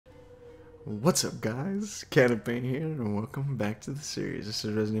What's up, guys? Canopane here, and welcome back to the series. This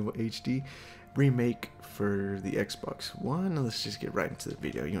is Resident Evil HD remake for the Xbox One. Let's just get right into the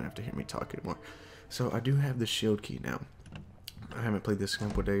video. You don't have to hear me talk anymore. So I do have the shield key now. I haven't played this in a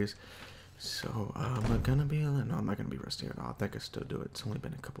couple days, so I'm gonna be no, I'm not gonna be rusty at all. I think I still do it. It's only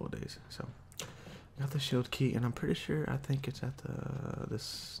been a couple of days, so I got the shield key, and I'm pretty sure I think it's at the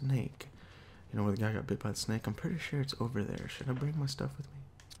snake. You know where the guy got bit by the snake? I'm pretty sure it's over there. Should I bring my stuff with me?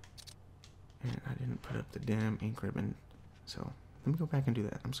 And I didn't put up the damn ink ribbon, so let me go back and do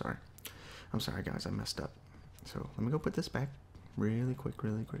that. I'm sorry guys, I messed up. So let me go put this back really quick.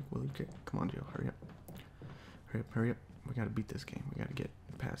 Come on, Joe, hurry up. We gotta beat this game. We gotta get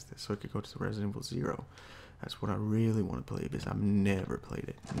past this so I could go to the Resident Evil 0. That's what I really want to play, because I've never played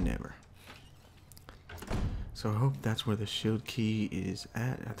it, never. So I hope that's where the shield key is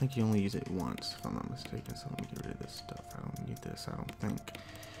at. I think you only use it once, if I'm not mistaken. So let me get rid of this stuff. I don't need this, I don't think.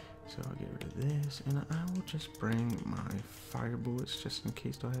 So I'll get rid of this, and I will just bring my fire bullets just in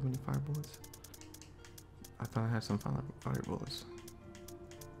case. Do I have any fire bullets? I thought I had some fire bullets.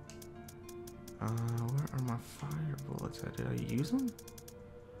 Where are my fire bullets at? Did I use them?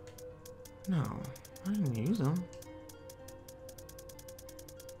 No, I didn't use them.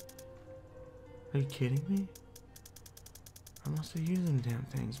 Are you kidding me? I must have used them damn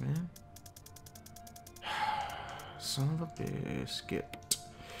things, man. Son of a biscuit.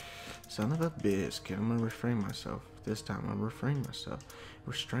 Son of a biscuit. I'm gonna refrain myself. This time I'm refrain myself.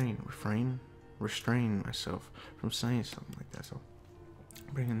 Restrain myself from saying something like that. So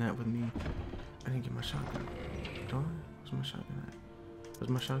I'm bringing that with me. I didn't get my shotgun. Do I? Where's my shotgun at? Was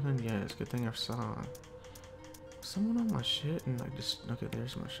my shotgun? Yes. Good thing I saw someone on my shit and like just okay,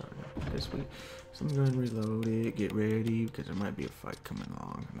 there's my shotgun. Okay, sweet. So I'm gonna go ahead and reload it, get ready, because there might be a fight coming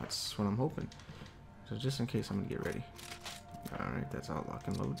along, and that's what I'm hoping. So just in case, I'm gonna get ready. Alright, that's all locked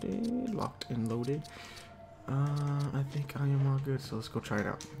and loaded. I think I am all good, so let's go try it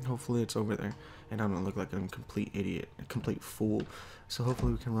out. Hopefully it's over there, and I don't look like I'm a complete idiot, a complete fool. So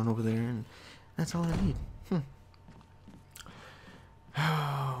hopefully we can run over there, and that's all I need.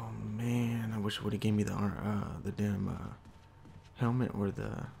 Oh man, I wish it would have gave me the damn helmet or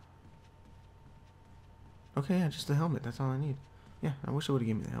the. Okay, yeah, just the helmet. That's all I need. Yeah, I wish it would have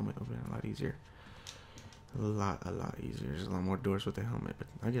given me the helmet. It would have been a lot easier. A lot easier. There's a lot more doors with the helmet, but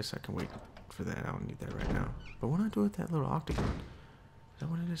I guess I can wait for that. I don't need that right now. But what do I do with that little octagon? Is that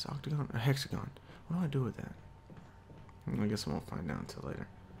what it is? Octagon? A hexagon. What do I do with that? I guess I won't find out until later.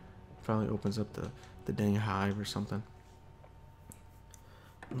 Probably opens up the dang hive or something.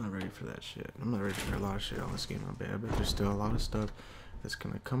 I'm not ready for that shit. I'm not ready for a lot of shit on this game, my bad, but there's still a lot of stuff that's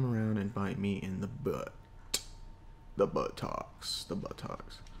gonna come around and bite me in the butt. The buttocks.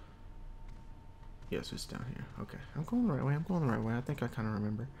 Yes, it's down here. Okay, I'm going the right way. I think I kind of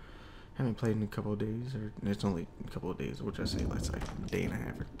remember. Haven't played in a couple of days, or it's only a couple of days, which I say let's say a day and a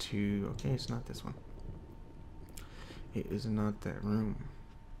half or two. Okay, it's not this one. It is not that room.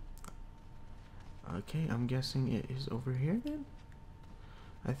 Okay, I'm guessing it is over here then.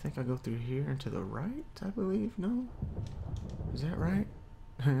 I think I go through here and to the right, I believe. No? Is that right?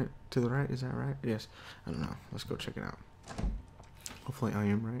 To the right, is that right? Yes. I don't know. Let's go check it out. Hopefully I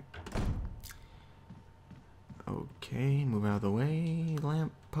am right. Okay, move out of the way.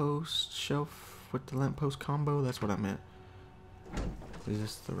 Lamppost shelf with the lamppost combo. That's what I meant. Is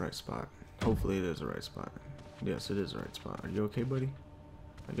this the right spot? Hopefully it is the right spot. Yes, it is the right spot. Are you okay, buddy?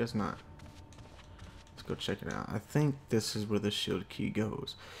 I guess not. Let's go check it out. I think this is where the shield key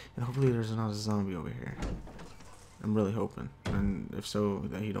goes. And hopefully there's not a zombie over here. I'm really hoping. And if so,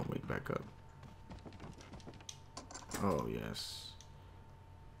 that he don't wake back up. Oh, yes.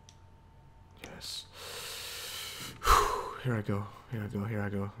 Yes. Here I go.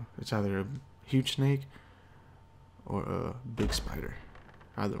 It's either a huge snake or a big spider.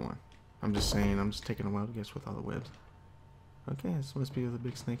 Either one. I'm just saying, I'm just taking a wild guess with all the webs. Okay, this must be where the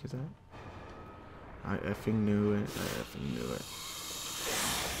big snake is at. I effing knew it.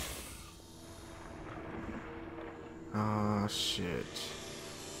 Ah, shit.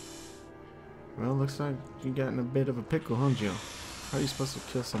 Well, looks like you got in a bit of a pickle, huh, Jill? How are you supposed to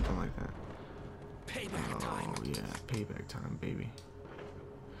kill something like that? Payback time. Oh, yeah. Payback time, baby.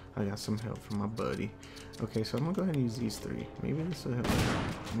 I got some help from my buddy. Okay, so I'm gonna go ahead and use these three. Maybe this will help me.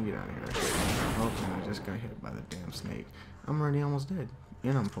 Let me get out of here. Okay, I just got hit by the damn snake. I'm already almost dead.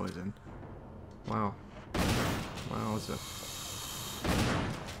 And I'm poisoned. Wow. Wowza.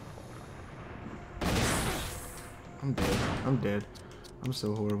 I'm dead. I'm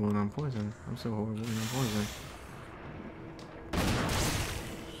so horrible when I'm poisoned.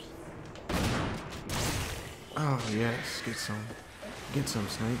 Oh, yes. Get some,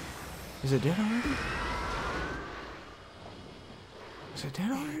 snake. Is it dead already? Is it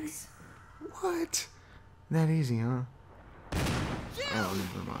dead already? Thanks. What? That easy, huh? Oh,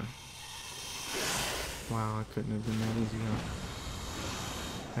 never mind. Wow, I couldn't have been that easy, huh?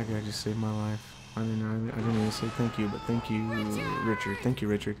 That guy just saved my life. I didn't even say thank you, but thank you, Richard. Thank you,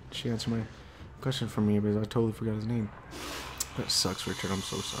 Richard. She answered my question for me because I totally forgot his name. That sucks, Richard. I'm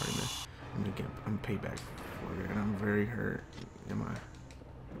so sorry, man. I'm payback for it, and I'm very hurt. Am I?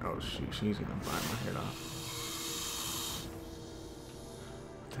 Oh shoot, she's gonna bite my head off.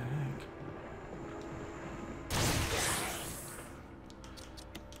 What the heck?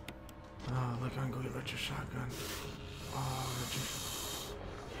 Oh, look, I can go get Richard's shotgun. Oh, Richard.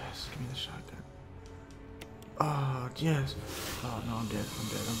 Yes, give me the shotgun. Oh, yes. Oh, no, I'm dead.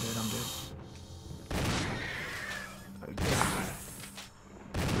 God.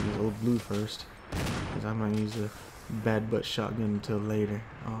 Use old blue first. Because I might use a bad butt shotgun until later.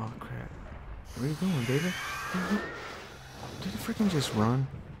 Oh, crap. Where are you going, baby? Did it freaking just run?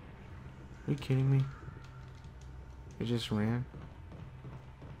 Are you kidding me? It just ran?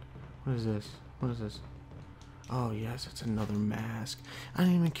 What is this? What is this? Oh, yes, it's another mask. I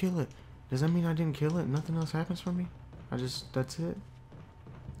didn't even kill it. Does that mean I didn't kill it? Nothing else happens for me? That's it?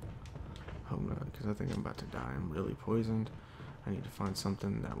 Hope not, because I think I'm about to die. I'm really poisoned. I need to find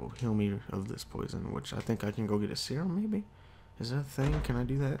something that will heal me of this poison, which I think I can go get a serum, maybe? Is that a thing? Can I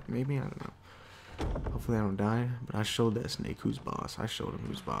do that? Maybe? I don't know. Hopefully I don't die, but I showed that snake who's boss. I showed him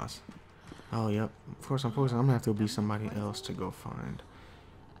who's boss. Oh, yep. Of course I'm poisoned. I'm gonna have to be somebody else to go find.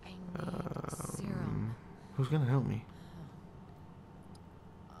 I need serum. Who's gonna help me?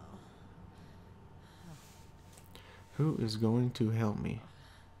 Who is going to help me?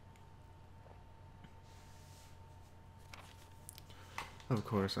 Of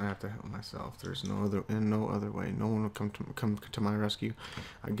course, I have to help myself. There's no other way. No one will come to my rescue.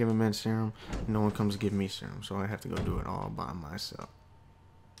 I give a man serum, no one comes to give me serum, so I have to go do it all by myself.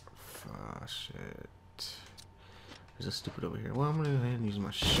 Ah, shit. There's a stupid over here. Well, I'm gonna go ahead and use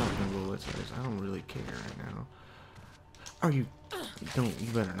my shotgun bullets because I don't really care right now. Are you?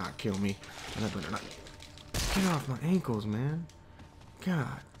 You better not kill me. And I better not. Get off my ankles, man.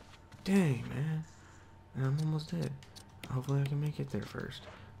 God dang, man. And I'm almost dead. Hopefully I can make it there first.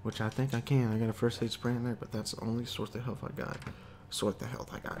 Which I think I can. I got a first aid spray in there, but that's the only source of health I got. Source of health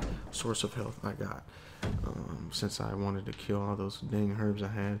I got. Since I wanted to kill all those dang herbs I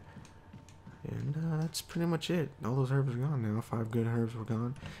had. And that's pretty much it. All those herbs are gone now. 5 good herbs were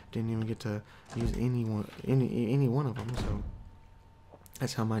gone. Didn't even get to use any one of them. So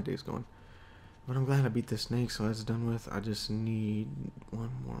that's how my day's going. But I'm glad I beat the snake, so that's done with. I just need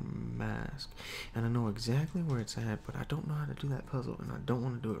one more mask. And I know exactly where it's at, but I don't know how to do that puzzle, and I don't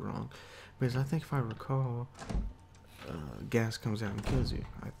want to do it wrong. Because I think if I recall, gas comes out and kills you,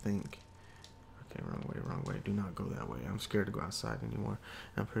 I think. Okay, wrong way. Do not go that way. I'm scared to go outside anymore.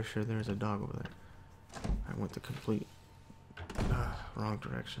 I'm pretty sure there's a dog over there. I went the complete wrong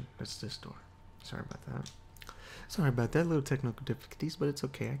direction. It's this door. Sorry about that. Sorry about that, little technical difficulties, but it's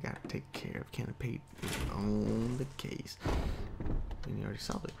okay. I gotta take care of Canopy on the case. And you already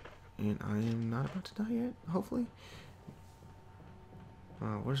solved it. And I am not about to die yet, hopefully.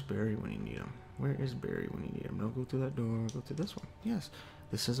 Where's Barry when you need him? Where is Barry when you need him? Don't go through that door, go through this one. Yes,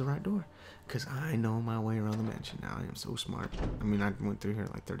 this is the right door. Because I know my way around the mansion now. I am so smart. I mean, I went through here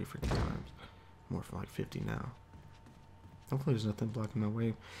like 30 freaking times. More for like 50 now. Hopefully there's nothing blocking my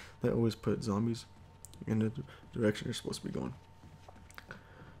way. They always put zombies in the direction you're supposed to be going.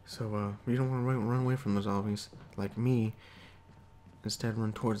 So, you don't want to run away from the zombies like me. Instead,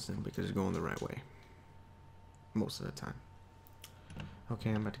 run towards them because you're going the right way. Most of the time. Okay,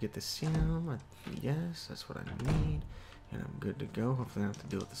 I'm about to get the serum. Yes, that's what I need. And I'm good to go. Hopefully I don't have to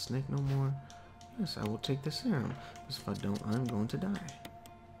deal with the snake no more. Yes, I will take the serum. Because if I don't, I'm going to die.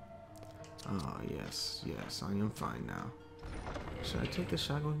 Oh, yes, I am fine now. Should I take the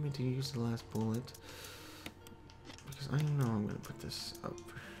shotgun with me to use the last bullet? Because I know I'm going to put this up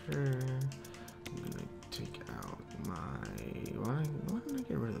for sure. I'm going to take out my... Why didn't I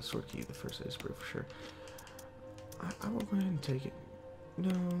get rid of the sword key, the first aid spray for sure? I will go ahead and take it. No,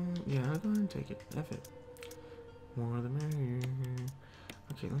 yeah, I'll go ahead and take it. F it. More the merrier.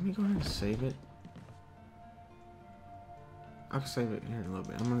 Okay, let me go ahead and save it. I'll save it here in a little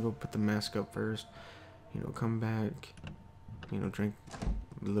bit. I'm going to go put the mask up first. You know, come back. You know, drink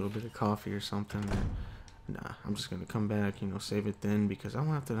a little bit of coffee or something. Nah, I'm just gonna come back, you know, save it then because I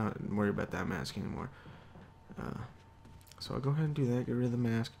don't have to not worry about that mask anymore. So I'll go ahead and do that, get rid of the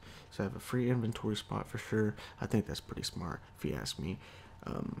mask, so I have a free inventory spot for sure. I think that's pretty smart, if you ask me.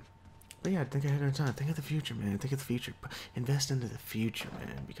 But yeah, think ahead of time. Think of the future, man. Think of the future. Invest into the future,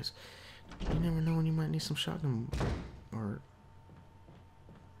 man, because You never know when you might need some shotgun or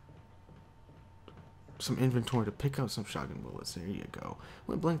some inventory to pick up some shotgun bullets. There you go.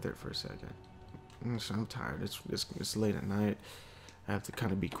 Went blank there for a second. So I'm tired. It's late at night. I have to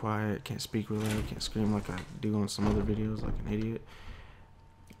kind of be quiet. Can't speak real loud. Can't scream like I do on some other videos like an idiot.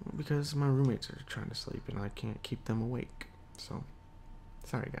 Because my roommates are trying to sleep and I can't keep them awake. So,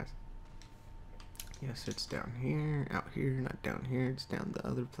 sorry guys. Yes, it's down here, out here, not down here. It's down the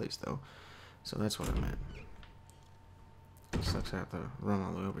other place though. So that's what I meant. It sucks I have to run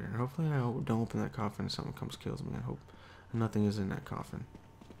all the way over here. Hopefully I don't open that coffin and someone comes kills me. I hope nothing is in that coffin.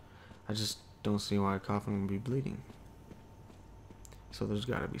 I just don't see why a coffin would be bleeding. So there's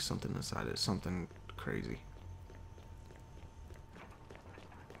got to be something inside it, something crazy.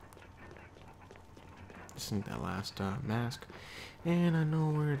 Just need that last mask, and I know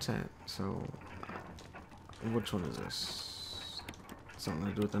where it's at. So, which one is this? Something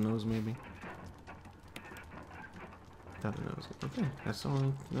to do with the nose, maybe? Got the nose. Okay,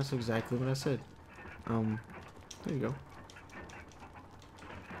 that's exactly what I said. There you go.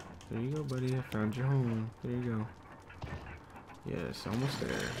 There you go, buddy. I found your home. There you go. Yes, almost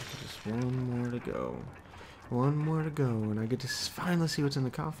there. Just one more to go. One more to go, and I get to finally see what's in the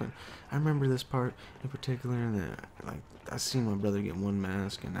coffin. I remember this part in particular, and like I seen my brother get one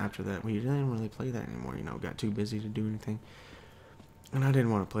mask, and after that, we didn't really play that anymore. You know, got too busy to do anything, and I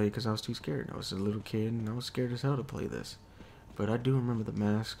didn't want to play because I was too scared. I was a little kid, and I was scared as hell to play this. But I do remember the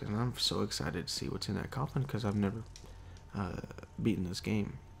mask, and I'm so excited to see what's in that coffin because I've never beaten this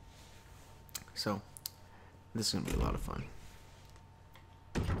game. So this is gonna be a lot of fun.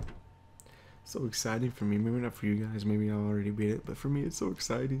 So exciting for me. Maybe not for you guys. Maybe I'll already beat it. But for me, it's so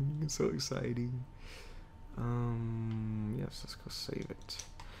exciting. It's so exciting. Yes, let's go save it.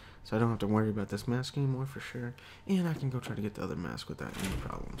 So I don't have to worry about this mask anymore for sure. And I can go try to get the other mask without any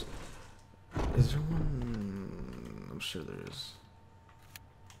problems. Is there one? I'm sure there is.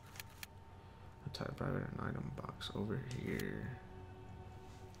 A typewriter and item box over here.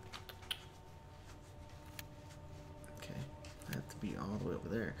 Okay. I have to be all the way over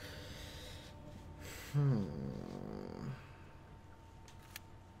there.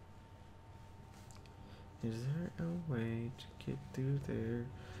 Is there a way to get through there?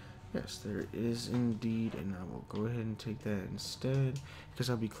 Yes, there is indeed, and I will go ahead and take that instead because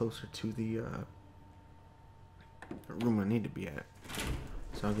I'll be closer to the room I need to be at.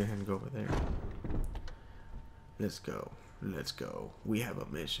 So I'll go ahead and go over there. Let's go. Let's go. We have a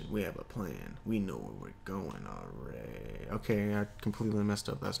mission. We have a plan. We know where we're going already. Okay, I completely messed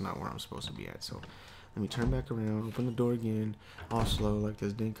up. That's not where I'm supposed to be at. So let me turn back around, open the door again, all slow like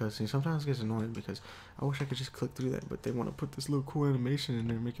this dang cutscene. Sometimes it gets annoying because I wish I could just click through that, but they want to put this little cool animation in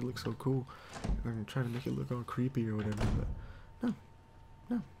there and make it look so cool. I'm trying to make it look all creepy or whatever, but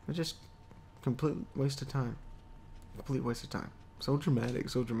no, it's just complete waste of time. Complete waste of time. So dramatic,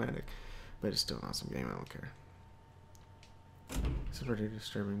 but it's still an awesome game. I don't care. It's a pretty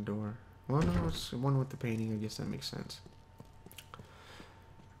disturbing door. Well, no, it's one with the painting. I guess that makes sense.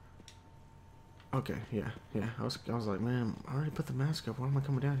 Okay, yeah. I was like, man, I already put the mask up. Why am I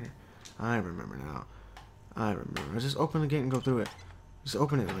coming down here? I remember now. I just open the gate and go through it. Just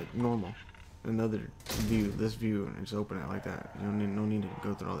open it like normal. Another view, this view, and just open it like that. You don't need, no need to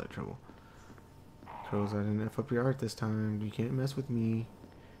go through all that trouble. Crows, I didn't F up your art this time. You can't mess with me.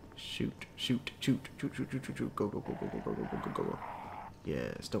 Shoot. Go.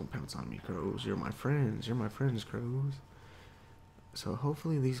 Yes, don't pounce on me, crows. You're my friends, crows. So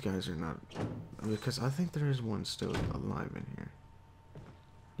hopefully these guys are not, because I think there is one still alive in here.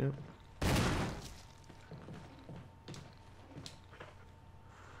 Yep.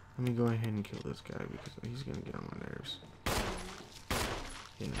 Let me go ahead and kill this guy because he's gonna get on my nerves.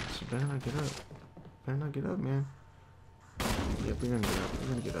 Yeah, so better not get up. Better not get up, man. Yep, we're gonna get up. We're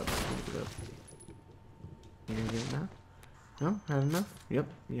gonna get up. You gonna get it now? No? Had enough? Yep,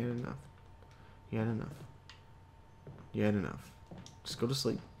 you had enough. Just go to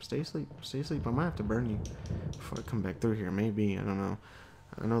sleep. Stay asleep. I might have to burn you before I come back through here. Maybe. I don't know.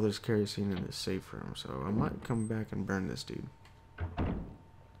 I know there's kerosene in this safe room, so I might come back and burn this dude.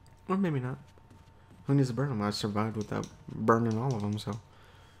 Or maybe not. Who needs to burn them? I survived without burning all of them, so...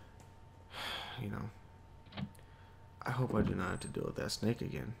 You know. I hope I do not have to deal with that snake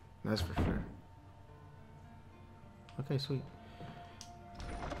again. That's for sure. Okay, sweet.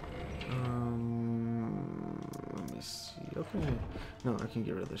 Let me see. Okay. No, I can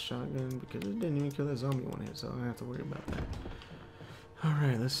get rid of the shotgun because it didn't even kill that zombie one hit, so I don't have to worry about that.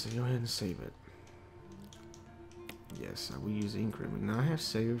 Alright, let's see. Go ahead and save it. Yes, I will use ink ribbon. Now I have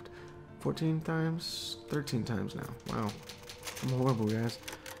saved 14 times, 13 times now. Wow. I'm horrible, guys.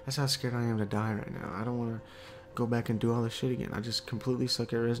 That's how scared I am to die right now. I don't want to go back and do all this shit again. I just completely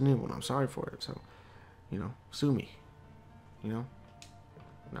suck at Resident Evil, and I'm sorry for it. So, you know, sue me. You know?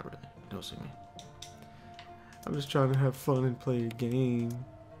 Not really. Don't sue me. I'm just trying to have fun and play a game.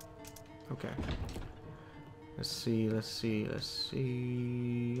 Okay. Let's see.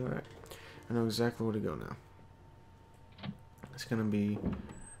 Alright. I know exactly where to go now. It's gonna be,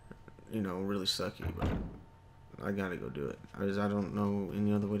 you know, really sucky, but I gotta go do it. I don't know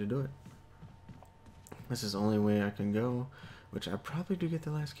any other way to do it. This is the only way I can go, which I probably do get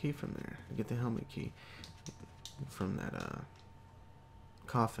the last key from there. I get the helmet key from that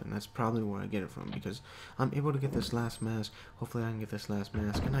coffin. That's probably where I get it from, because I'm able to get this last mask. Hopefully I can get this last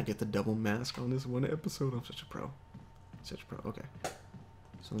mask, and I get the double mask on this one episode. I'm such a pro. Such a pro. Okay.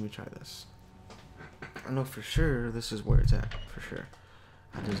 So let me try this. I know for sure this is where it's at. For sure.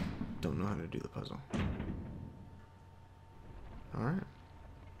 I just don't know how to do the puzzle. Alright.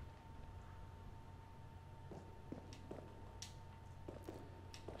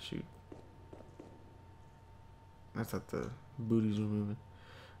 Shoot. I thought the booties were moving.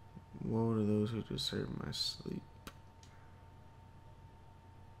 Woe to those who disturb my sleep.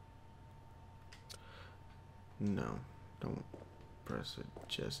 No. Don't press it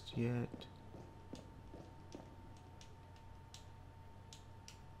just yet.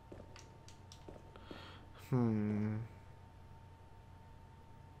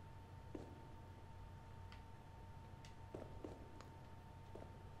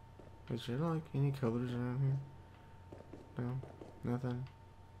 Is there like any colors around here? No? Nothing?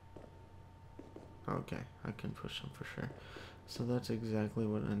 Okay, I can push them for sure. So that's exactly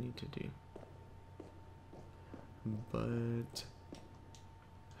what I need to do. But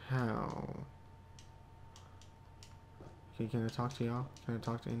how? Okay, can I talk to y'all? Can I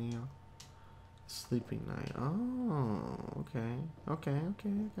talk to any of y'all? Sleeping night. Oh, okay. Okay, I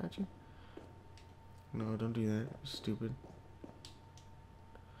got you. No, don't do that. Stupid.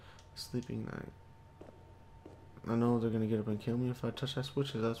 Sleeping night. I know they're gonna get up and kill me if I touch that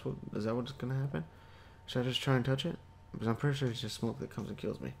switch. Is that what's gonna happen? Should I just try and touch it? Because I'm pretty sure it's just smoke that comes and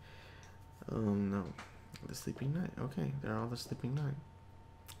kills me. No. The sleeping night. Okay, they're all the sleeping night.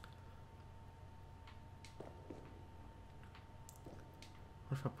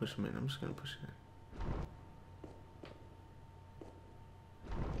 What if I push them in? I'm just gonna push it in.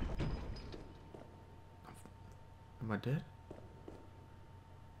 Am I dead?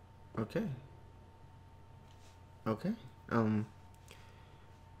 Okay. Okay.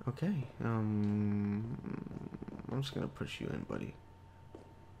 Okay. I'm just gonna push you in, buddy.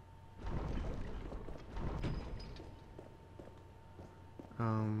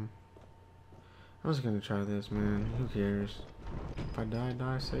 I'm just gonna try this, man. Who cares? If I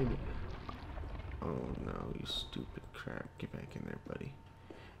die, save it. Oh no, you stupid crap. Get back in there, buddy.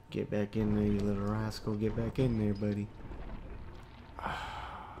 Get back in there, you little rascal. Get back in there, buddy. I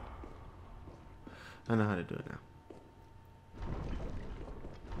know how to do it now.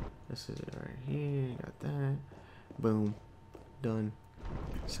 This is it right here. Got that. Boom. Done.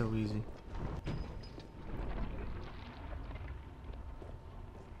 So easy.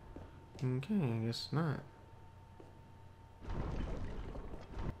 Okay, I guess not.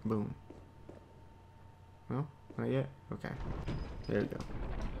 Boom. No? Not yet? Okay. There we go.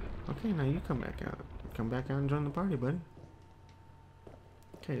 Okay, now you come back out. Come back out and join the party, buddy.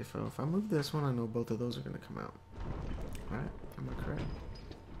 Okay, so if I move this one, I know both of those are going to come out. Right? Am I correct?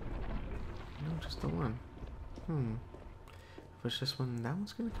 No, just the one. If it's just one, that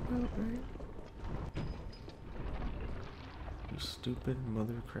one's going to come out, right? You stupid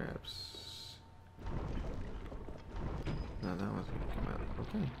mother crabs. No, that one's going to come out.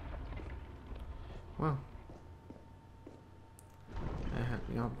 Okay. Well.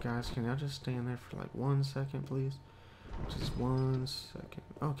 Y'all guys, can y'all just stand there for like 1 second, please? Just 1 second.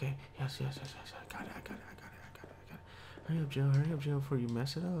 Okay. Yes. I got it. Hurry up, Joe, before you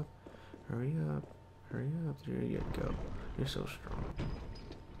mess it up. Hurry up. There you go. You're so strong.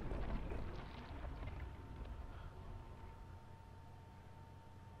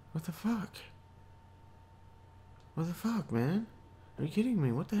 What the fuck? What the fuck, man? Are you kidding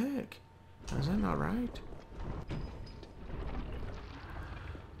me? What the heck? Is that not right?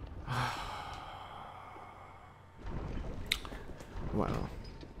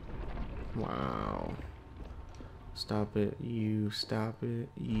 Wow. Stop it. You. Stop it.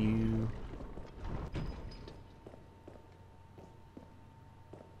 You.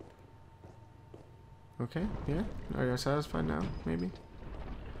 Okay, yeah? Are you satisfied now, maybe?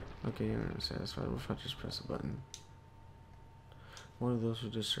 Okay, you're not satisfied. What if I just press a button? One of those who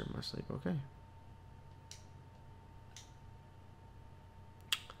disturb my sleep. Okay.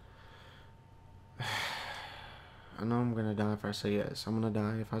 I know I'm gonna die if I say yes. I'm gonna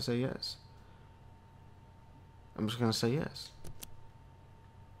die if I say yes. I'm just gonna say yes.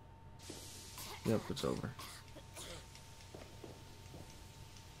 Yep, it's over.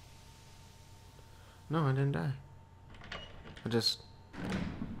 No, I didn't die. I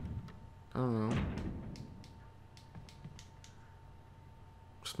don't know.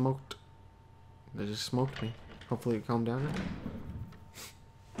 Smoked. They just smoked me. Hopefully it calmed down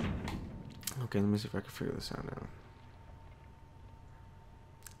now. Okay, let me see if I can figure this out now.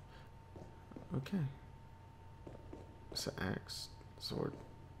 Okay. It's an axe, sword.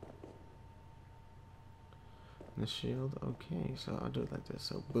 And the shield. Okay, so I'll do it like this.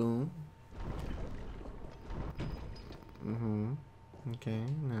 So boom. Okay,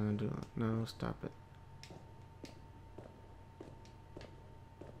 now I'll do it. No, stop it.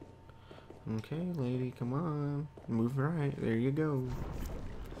 Okay, lady, come on. Move right. There you go.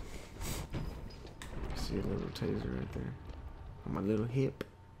 See a little taser right there. On my little hip.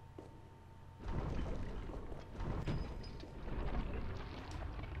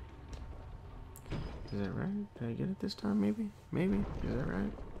 Is that right? Did I get it this time? Maybe? Maybe? Is that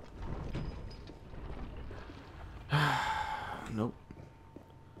right? Nope.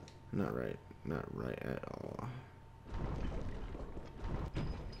 Not right. Not right at all.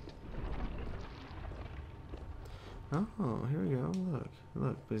 Oh, here we go. Look.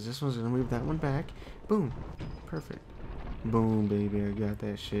 Look. Because this one's going to move that one back. Boom. Perfect. Boom, baby. I got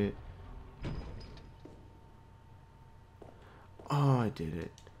that shit. Oh, I did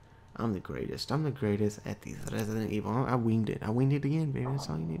it. I'm the greatest. I'm the greatest at these Resident Evil. I winged it. I winged it again, baby. That's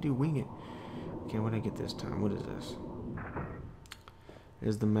all you need to do. Wing it. Okay, what did I get this time? What is this?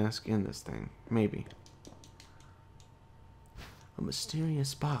 Is the mask in this thing? Maybe. A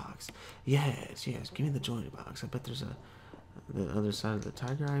mysterious box. Yes, yes. Give me the joy box. I bet there's the other side of the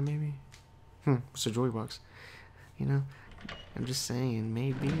tiger eye, maybe? It's a joy box. You know? I'm just saying,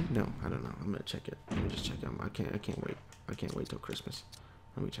 maybe. No, I don't know. I'm gonna check it. Let me just check it. I can't wait. I can't wait till Christmas.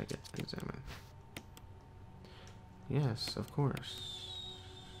 Let me check it. Examine. Yes, of course.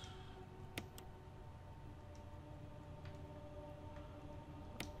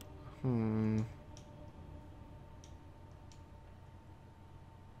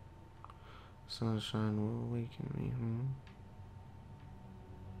 Sunshine will awaken me.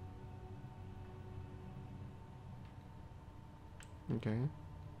 Okay.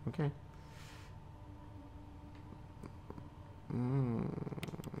 Okay.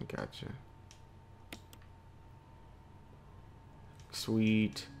 Gotcha.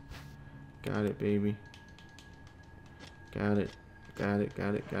 Sweet. Got it, baby. Got it. Got it.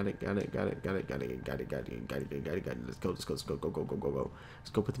 Let's go. Go.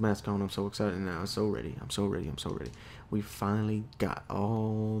 Let's go put the mask on. I'm so excited now. I'm so ready. We finally got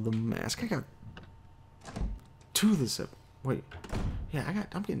all the masks. I got 2 this episode. Wait. Yeah,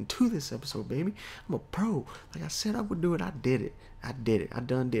 I'm getting 2 this episode, baby. I'm a pro. Like I said I would do it. I did it. I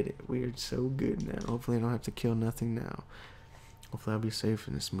done did it. We're so good now. Hopefully I don't have to kill nothing now. Hopefully I'll be safe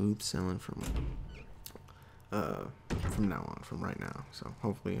and smooth sailing from now on, from right now. So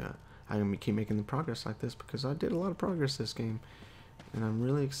hopefully I can keep making the progress like this, because I did a lot of progress this game, and I'm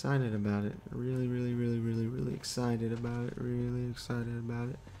really excited about it. Really excited about it. Really excited about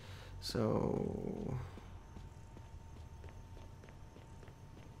it. So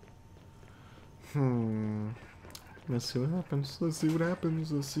let's see what happens. Let's see what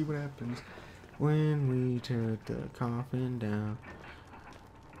happens when we took the coffin down.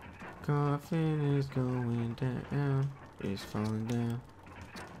 Coffin is going down. It's falling down.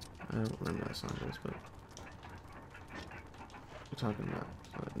 I don't remember that song is, but we're talking about.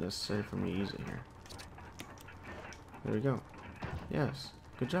 It's not necessary for me to use it here. There we go. Yes.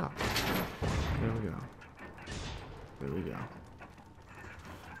 Good job. There we go.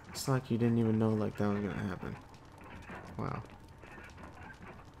 It's like you didn't even know like that was gonna happen. Wow.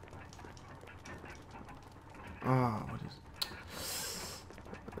 Oh, what is...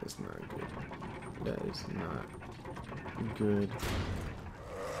 That's not good. That is not good.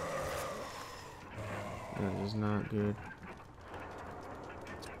 That is not good.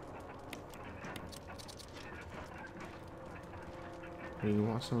 Hey, you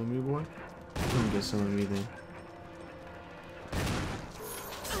want some of me, boy? Come get some of me then.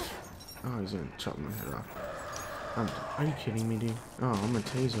 Oh, he's gonna chop my head off. Are you kidding me, dude? Oh, I'm gonna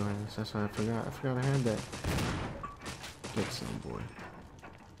taser ass. That's why I forgot. I forgot I had that. Get some, boy.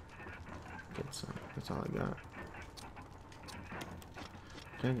 Get some. That's all I got.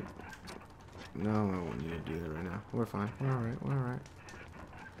 Okay. No, I won't need to do that right now. We're fine. We're alright. We're alright.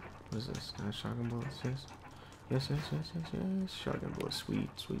 What is this? Shotgun bullets? Yes. Yes. Shotgun bullets. Sweet.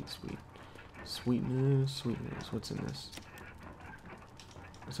 Sweetness, sweetness. What's in this?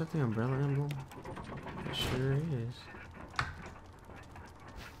 Is that the umbrella emblem? It sure is.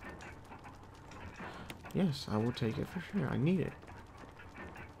 Yes, I will take it for sure. I need it.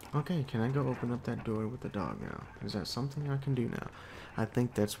 Okay, can I go open up that door with the dog now? Is that something I can do now? I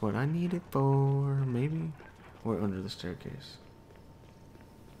think that's what I need it for, maybe? Or under the staircase.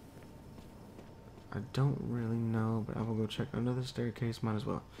 I don't really know, but I will go check under the staircase, might as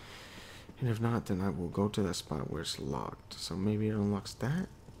well. And if not, then I will go to that spot where it's locked. So maybe it unlocks that?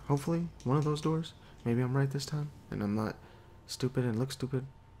 Hopefully, one of those doors. Maybe I'm right this time, and I'm not stupid and look stupid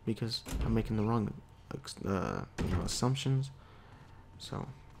because I'm making the wrong assumptions. So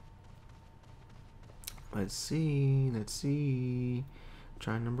let's see.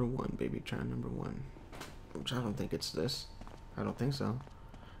 Try number one, baby. Try number one. Which I don't think it's this. I don't think so.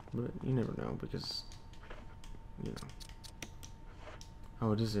 But you never know because, you know.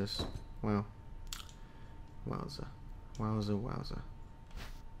 Oh, it is this. Wow. Wowza. Wowza.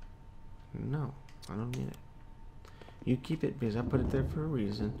 No, I don't need it. You keep it because I put it there for a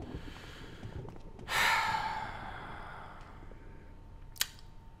reason.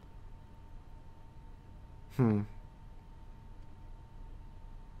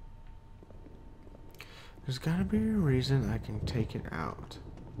 There's gotta be a reason I can take it out.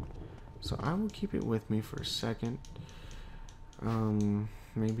 So I will keep it with me for a second.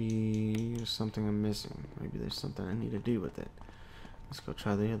 Maybe there's something I'm missing. Maybe there's something I need to do with it. Let's go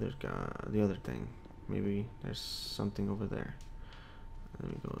try the other thing. Maybe there's something over there.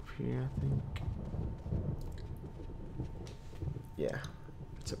 Let me go up here, I think. Yeah,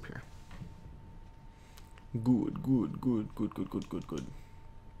 it's up here. Good.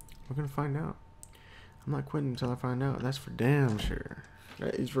 We're gonna find out. I'm not quitting until I find out. That's for damn sure.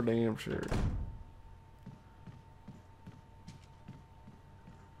 That is for damn sure.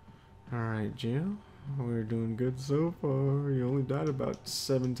 Alright, Jill. We're doing good so far. You only died about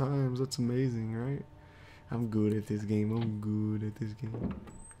 7 times. That's amazing, right? I'm good at this game.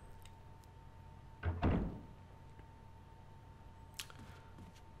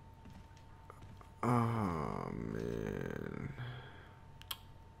 Oh, man.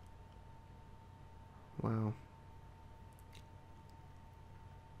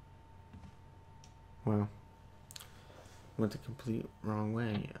 Wow. Went the complete wrong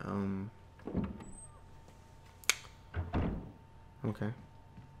way. Okay.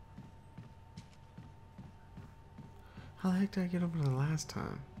 How the heck did I get over the last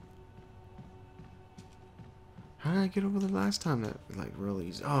time? How did I get over the last time? That like really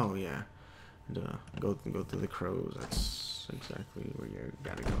easy. Oh yeah. Go through the crows. That's exactly where you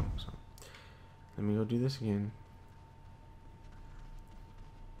gotta go. So let me go do this again.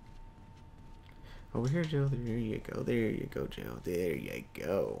 Over here, Joe. There you go. There you go, Joe. There you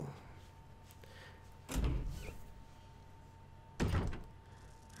go.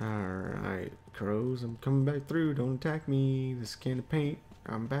 Alright, crows. I'm coming back through. Don't attack me. This can of paint.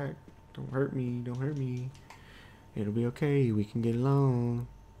 I'm back. Don't hurt me. Don't hurt me. It'll be okay. We can get along.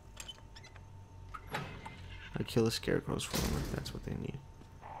 I kill the scarecrows for them. That's what they need.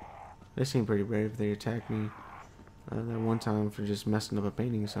 They seem pretty brave. They attacked me that one time for just messing up a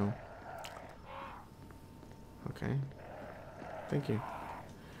painting, so. Okay. Thank you.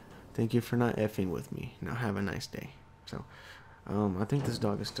 Thank you for not effing with me. Now have a nice day. So, I think this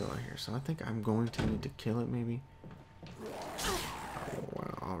dog is still out here, so I think I'm going to need to kill it maybe. Oh,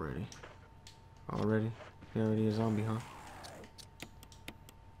 wow, already. You're already a zombie, huh?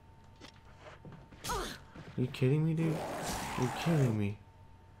 Are you kidding me, dude? Are you kidding me?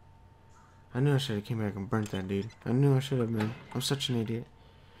 I knew I should have came back and burnt that dude. I knew I should have, man. I'm such an idiot.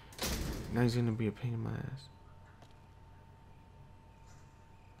 Now he's gonna be a pain in my ass.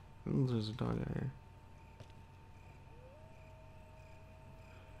 Oh, there's a dog out here.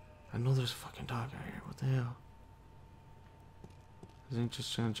 I know there's a fucking dog out here. What the hell? Is he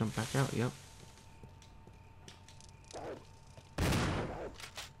just trying to jump back out? Yep.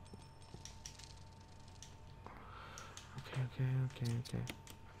 Okay.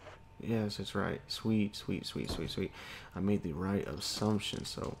 Yes, it's right. Sweet. I made the right assumption,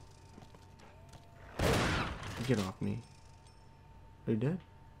 so. Get off me. Are you dead?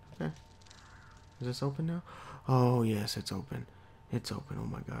 Okay. Is this open now? Oh, yes, it's open. It's open. Oh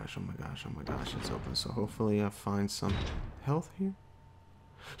my gosh, it's open. So hopefully I find some health here.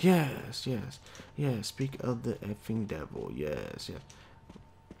 Yes. Speak of the effing devil. Yes.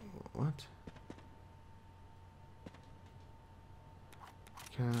 What?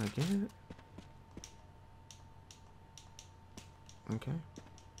 Can I get it? Okay.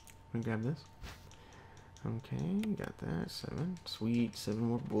 Let me grab this. Okay, got that. 7. Sweet. 7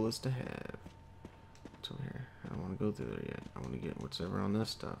 more bullets to have. What's over here? I don't want to go through there yet. I want to get whatever on this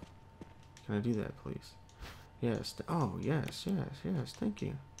stuff. Can I do that, please? Yes. Oh, yes, yes, yes. Thank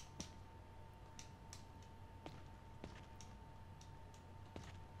you.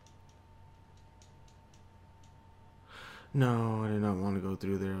 No, I did not want to go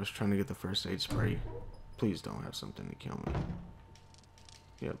through there. I was trying to get the first aid spray. Please don't have something to kill me.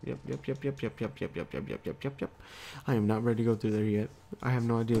 Yep. I am not ready to go through there yet. I have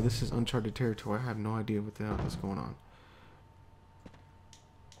no idea. This is uncharted territory. I have no idea what the hell is going on.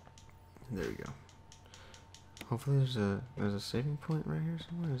 There we go. Hopefully there's a saving point right here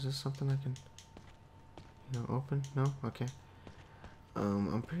somewhere. Is this something I can, open? No? Okay.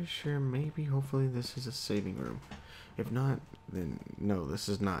 I'm pretty sure maybe, hopefully this is a saving room. If not, then no, this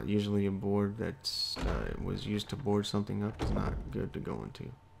is not. Usually a board that's was used to board something up is not good to go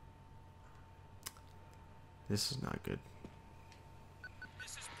into. This is not good.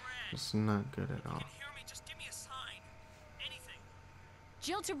 This is not good at all. Hear me? Just give me a sign. Anything.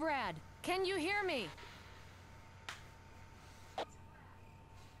 Jill to Brad, can you hear me?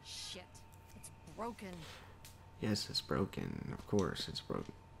 Shit, it's broken. Yes, it's broken. Of course, it's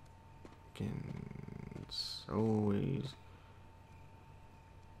broken. It's always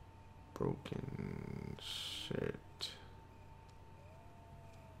broken shit.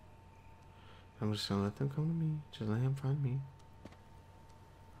 I'm just gonna let them come to me. Just let him find me.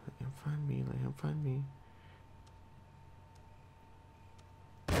 Let him find me. Let him find me.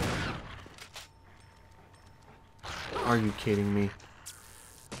 Are you kidding me?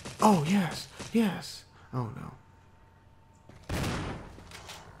 Oh, yes. Yes. Oh, no.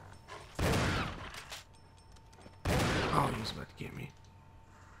 Oh, he was about to get me.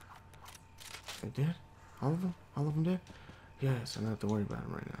 They dead? All of them? All of them dead? Yes, I don't have to worry about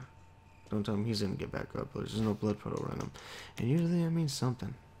him right now. Don't tell him he's gonna get back up. There's no blood puddle around him. And usually that means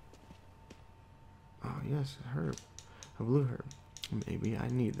something. Oh, yes, a herb. A blue herb. Maybe I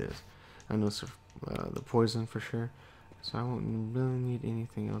need this. I know it's the poison for sure. So I won't really need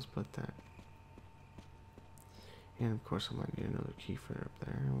anything else but that. And of course I might need another key for up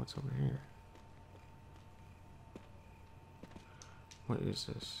there. What's over here? What is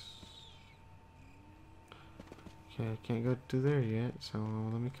this? Okay, I can't go through there yet, so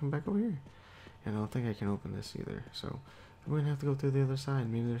let me come back over here. And I don't think I can open this either, so I'm gonna have to go through the other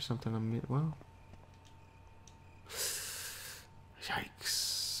side. Maybe there's something well.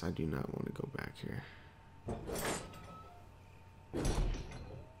 Yikes. I do not want to go back here.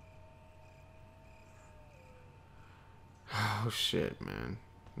 Oh shit, man.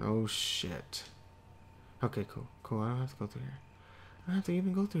 No shit. Okay, cool. Cool, I don't have to go through here. I don't have to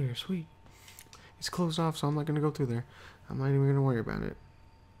even go through here. Sweet. It's closed off, so I'm not gonna go through there. I'm not even gonna worry about it.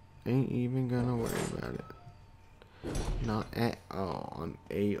 Ain't even gonna worry about it. Not at all. I'm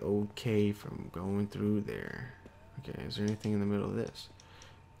A-okay from going through there. Okay, is there anything in the middle of this?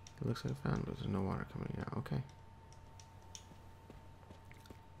 It looks like I found it. There's no water coming out. Okay.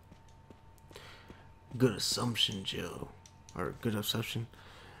 Good assumption, Jill. Or good assumption.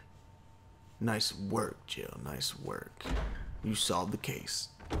 Nice work, Jill. Nice work. You solved the case.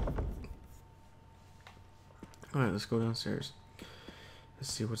 Alright, let's go downstairs.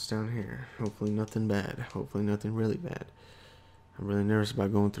 Let's see what's down here. Hopefully nothing bad. Hopefully nothing really bad. I'm really nervous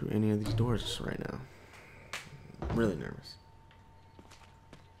about going through any of these doors right now. I'm really nervous.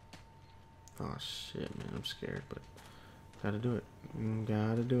 Oh shit, man. I'm scared, but gotta do it.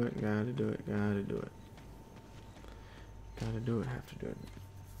 Gotta do it. Gotta do it. Gotta do it. Gotta do it. Have to do it.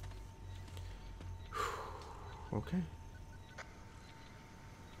 Okay.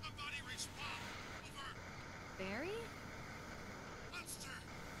 Barry?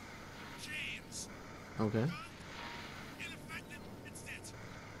 Okay.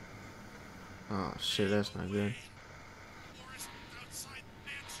 Oh shit, that's not good.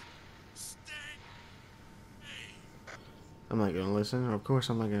 I'm not gonna listen. Of course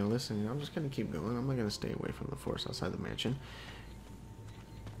I'm not gonna listen. I'm just gonna keep going. I'm not gonna stay away from the force outside the mansion.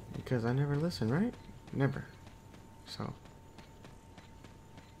 Because I never listen, right? Never. So.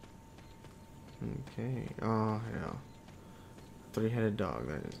 Okay. Oh, hell. Three-headed dog.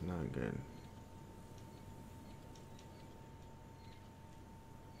 That is not good.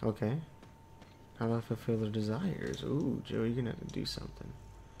 Okay. How do I fulfill their desires? Ooh, Joe, you're gonna have to do something.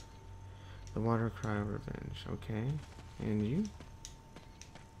 The water cry of revenge. Okay. And you?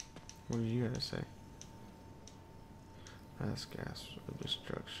 What do you gotta say? Last gasp of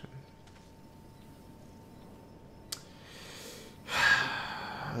destruction.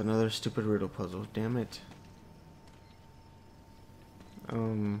 Another stupid riddle puzzle. Damn it.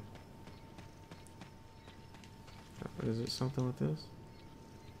 Is it something with this?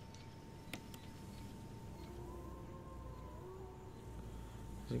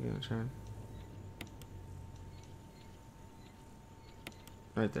 Is he gonna turn?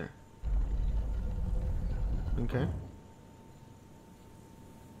 Right there. Okay.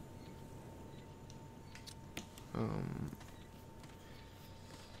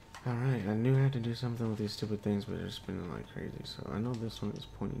 Alright, I knew I had to do something with these stupid things, but they're spinning like crazy. So I know this one is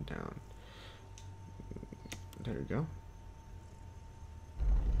pointing down. There we go.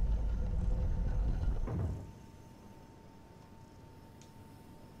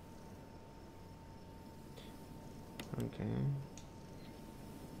 Okay.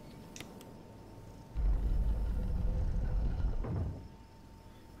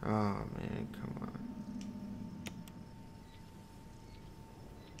 Oh man, come on.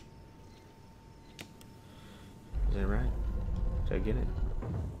 Is that right? Did I get it?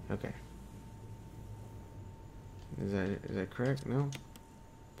 Okay. Is that correct? No?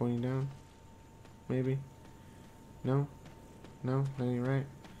 Pointing down? Maybe? No? No? That ain't right?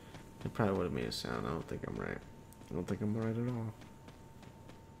 It probably would have made a sound. I don't think I'm right. I don't think I'm right at all.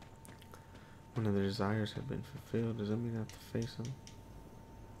 One of their desires have been fulfilled. Does that mean I have to face them?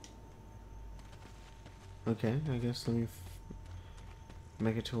 Okay, I guess let me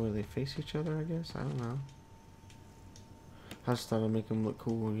make it to where they face each other, I guess? I don't know. I just thought I'd make them look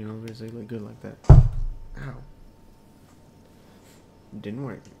cool, you know, because they look good like that. Ow. Didn't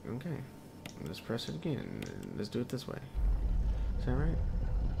work. Okay. Let's press it again. Let's do it this way. Is that right?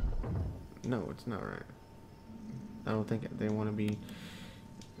 No, it's not right. I don't think they want to be,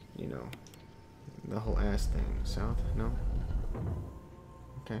 you know, the whole ass thing. South? No?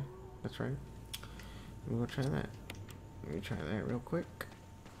 Okay, that's right. We'll try that. Let me try that real quick.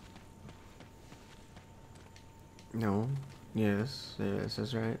 No. Yes. Yes,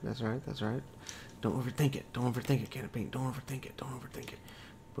 that's right. That's right. That's right. Don't overthink it. Don't overthink it, can of paint. Don't overthink it. Don't overthink it.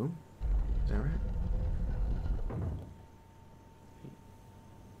 Boom. Is that right?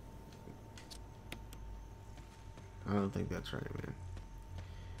 I don't think that's right, man.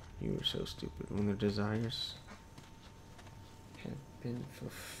 You were so stupid. When their desires have been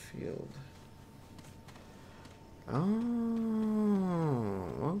fulfilled. Oh,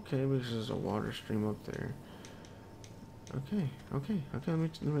 okay, because there's a water stream up there. Okay, okay, okay, let me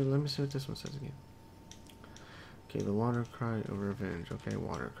see what this one says again. Okay, the water cry of revenge. Okay,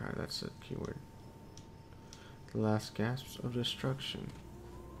 water cry, that's the keyword. The last gasps of destruction.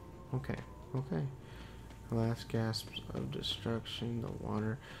 Okay, okay. The last gasps of destruction, the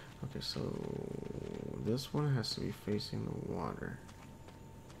water. Okay, so this one has to be facing the water.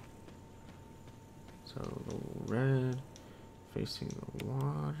 So the red facing the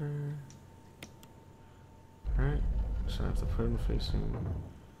water. Alright, so I have to put them facing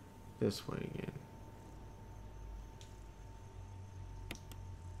this way again.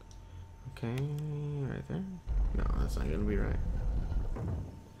 Okay, right there. No, that's not gonna be right.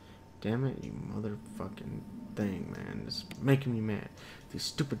 Damn it, you motherfucking thing, man. It's making me mad. These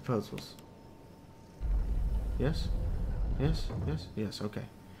stupid puzzles. Yes? Yes? Yes? Yes, okay.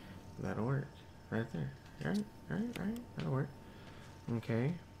 That'll work. Right there. Alright, alright, alright. That'll work.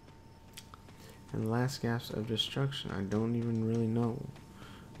 Okay. And last gasp of destruction. I don't even really know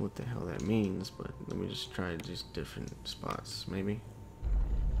what the hell that means, but let me just try these different spots, maybe.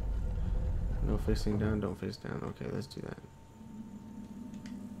 No facing down, don't face down. Okay, let's do that.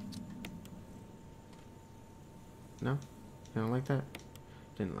 No? You don't like that?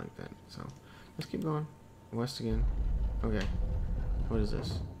 Didn't like that. So, let's keep going. West again. Okay. What is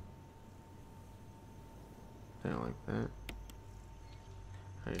this? I don't like that.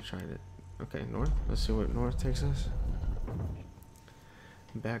 I already tried it. Okay, north. Let's see what north takes us.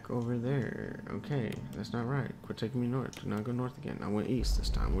 Back over there. Okay, that's not right. Quit taking me north. Do not go north again. I went east this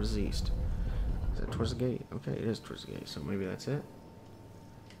time. What is east? Is that towards the gate? Okay, it is towards the gate. So maybe that's it.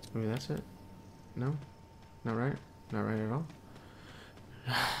 Maybe that's it. No? Not right? Not right at all?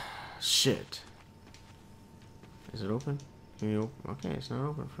 Shit. Is it open? Can you open? Okay, it's not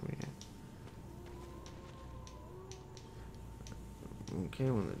open for me yet. Okay,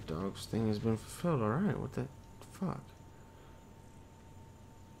 when the dog's thing has been fulfilled. Alright, what the fuck?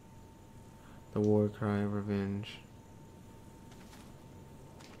 The war cry of revenge.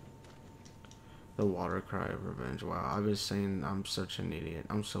 The water cry of revenge. Wow, I was saying I'm such an idiot.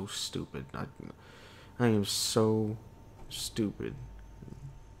 I'm so stupid. I am so stupid.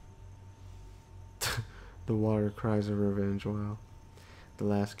 The water cries of revenge. Wow. The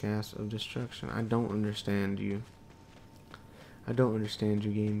last gasp of destruction. I don't understand you. I don't understand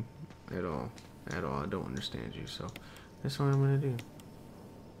you, game. At all. At all. I don't understand you. So, that's what I'm gonna do.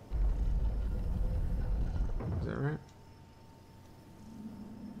 Is that right?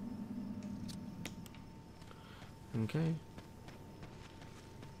 Okay.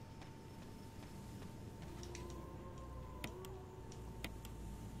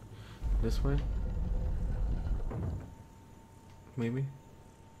 This way? Maybe?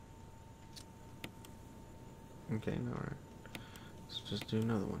 Okay, alright. Let's just do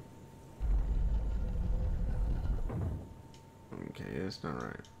another one. Okay, that's not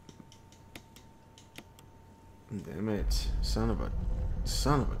right. Damn it. Son of a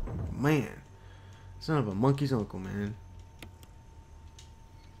man. Son of a monkey's uncle, man.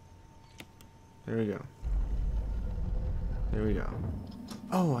 There we go. There we go.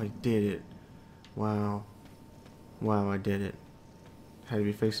 Oh, I did it. Wow. Wow, I did it. Had to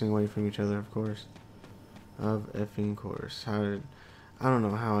be facing away from each other, of course. Of effing course. I don't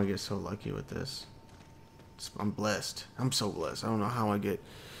know how I get so lucky with this. I'm blessed. I'm so blessed. I don't know how I get...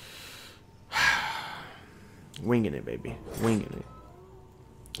 Winging it, baby. Winging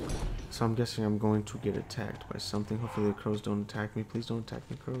it. So I'm guessing I'm going to get attacked by something. Hopefully the crows don't attack me. Please don't attack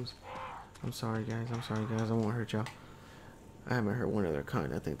me, crows. I'm sorry, guys. I'm sorry, guys. I won't hurt y'all. I haven't hurt one of their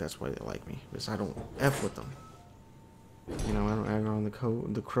kind. I think that's why they like me. Because I don't F with them. You know, I don't aggro on the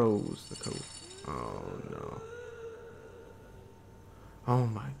crows. The code. Oh, no. Oh,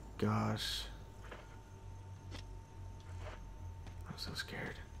 my gosh. I'm so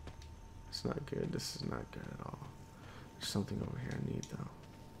scared. It's not good. This is not good at all. There's something over here I need, though.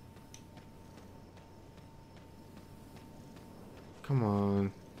 Come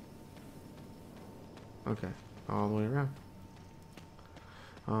on. Okay. All the way around.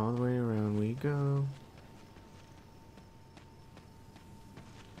 All the way around we go.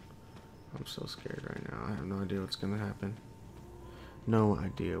 I'm so scared right now. I have no idea what's gonna happen. No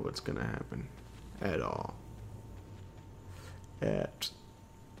idea what's gonna happen. At all. At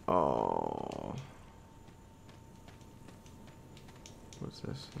all. What's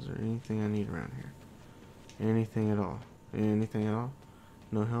this? Is there anything I need around here? Anything at all? Anything at all?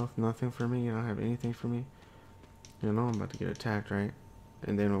 No health? Nothing for me? You don't have anything for me? You know I'm about to get attacked, right?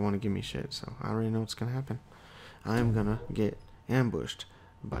 And they don't want to give me shit, so I already know what's gonna happen. I'm gonna get ambushed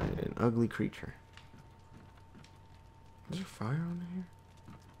by an ugly creature. Is there fire on here?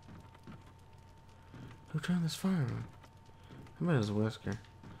 Who turned this fire on? I bet it was Wesker.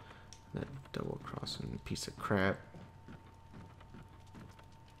 That double crossing piece of crap.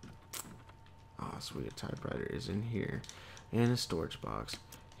 Oh, sweet, a typewriter is in here. And a storage box.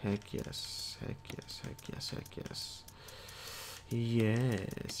 Heck yes. Heck yes. Heck yes. Heck yes.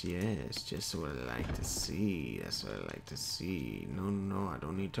 Yes, yes. Just what I like to see. That's what I like to see. No, no, I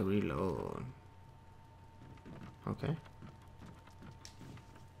don't need to reload. Okay.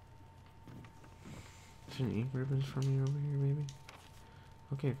 Is there any ink ribbons for me over here, maybe?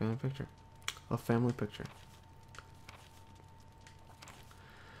 Okay, family picture. A family picture.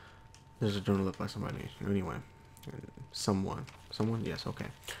 There's a journal left by somebody. Anyway. Someone. Someone? Yes, okay.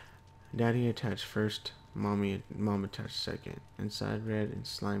 Daddy attached first. Mom attached second. Inside red and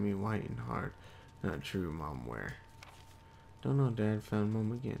slimy, white and hard. Not true, Mom wear. Don't know, Dad found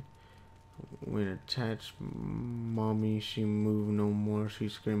Mom again. When attached, Mommy, she moved no more.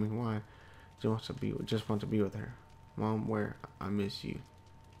 She's screaming, why? Just want to be with her. Mom, where? I miss you.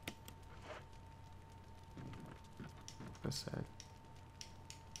 That's sad.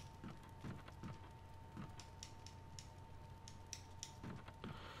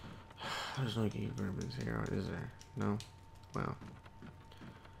 There's no ink ribbons here, is there? No? Wow.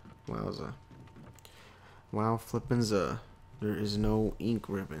 Wowza. Wow flippin'za. There is no ink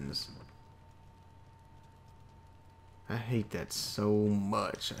ribbons. I hate that so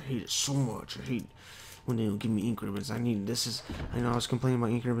much. I hate it so much. I hate when they don't give me ink ribbons. I know I was complaining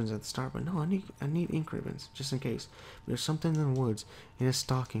about ink ribbons at the start, but no, I need ink ribbons just in case. There's something in the woods and it's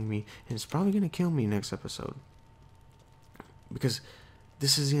stalking me and it's probably gonna kill me next episode. Because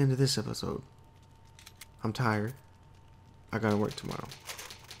this is the end of this episode. I'm tired. I gotta work tomorrow.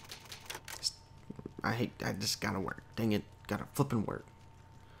 I just gotta work. Dang it. Gotta flippin' work.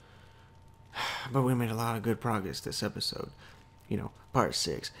 But we made a lot of good progress this episode. You know, part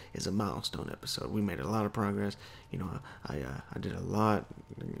 6 is a milestone episode. We made a lot of progress. You know, I did a lot.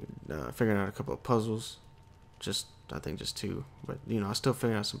 Figured out a couple of puzzles. I think just 2. But, you know, I still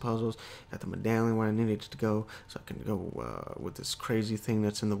figured out some puzzles. Got the medallion where I needed it to go. So I can go with this crazy thing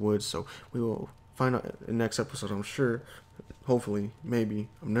that's in the woods. So we will find out in the next episode, I'm sure. Hopefully, maybe.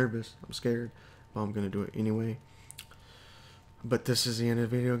 I'm nervous. I'm scared. But I'm going to do it anyway. But this is the end of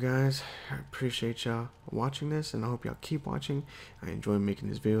the video, guys. I appreciate y'all watching this, and I hope y'all keep watching. I enjoy making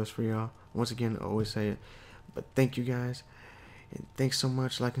these videos for y'all. Once again, I always say it, but thank you guys, and thanks so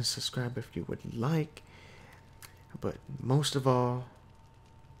much. Like and subscribe if you would like. But most of all,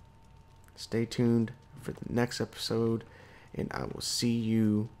 stay tuned for the next episode, and I will see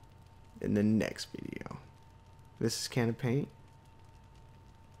you in the next video. This is Can of Paint.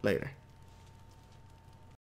 Later.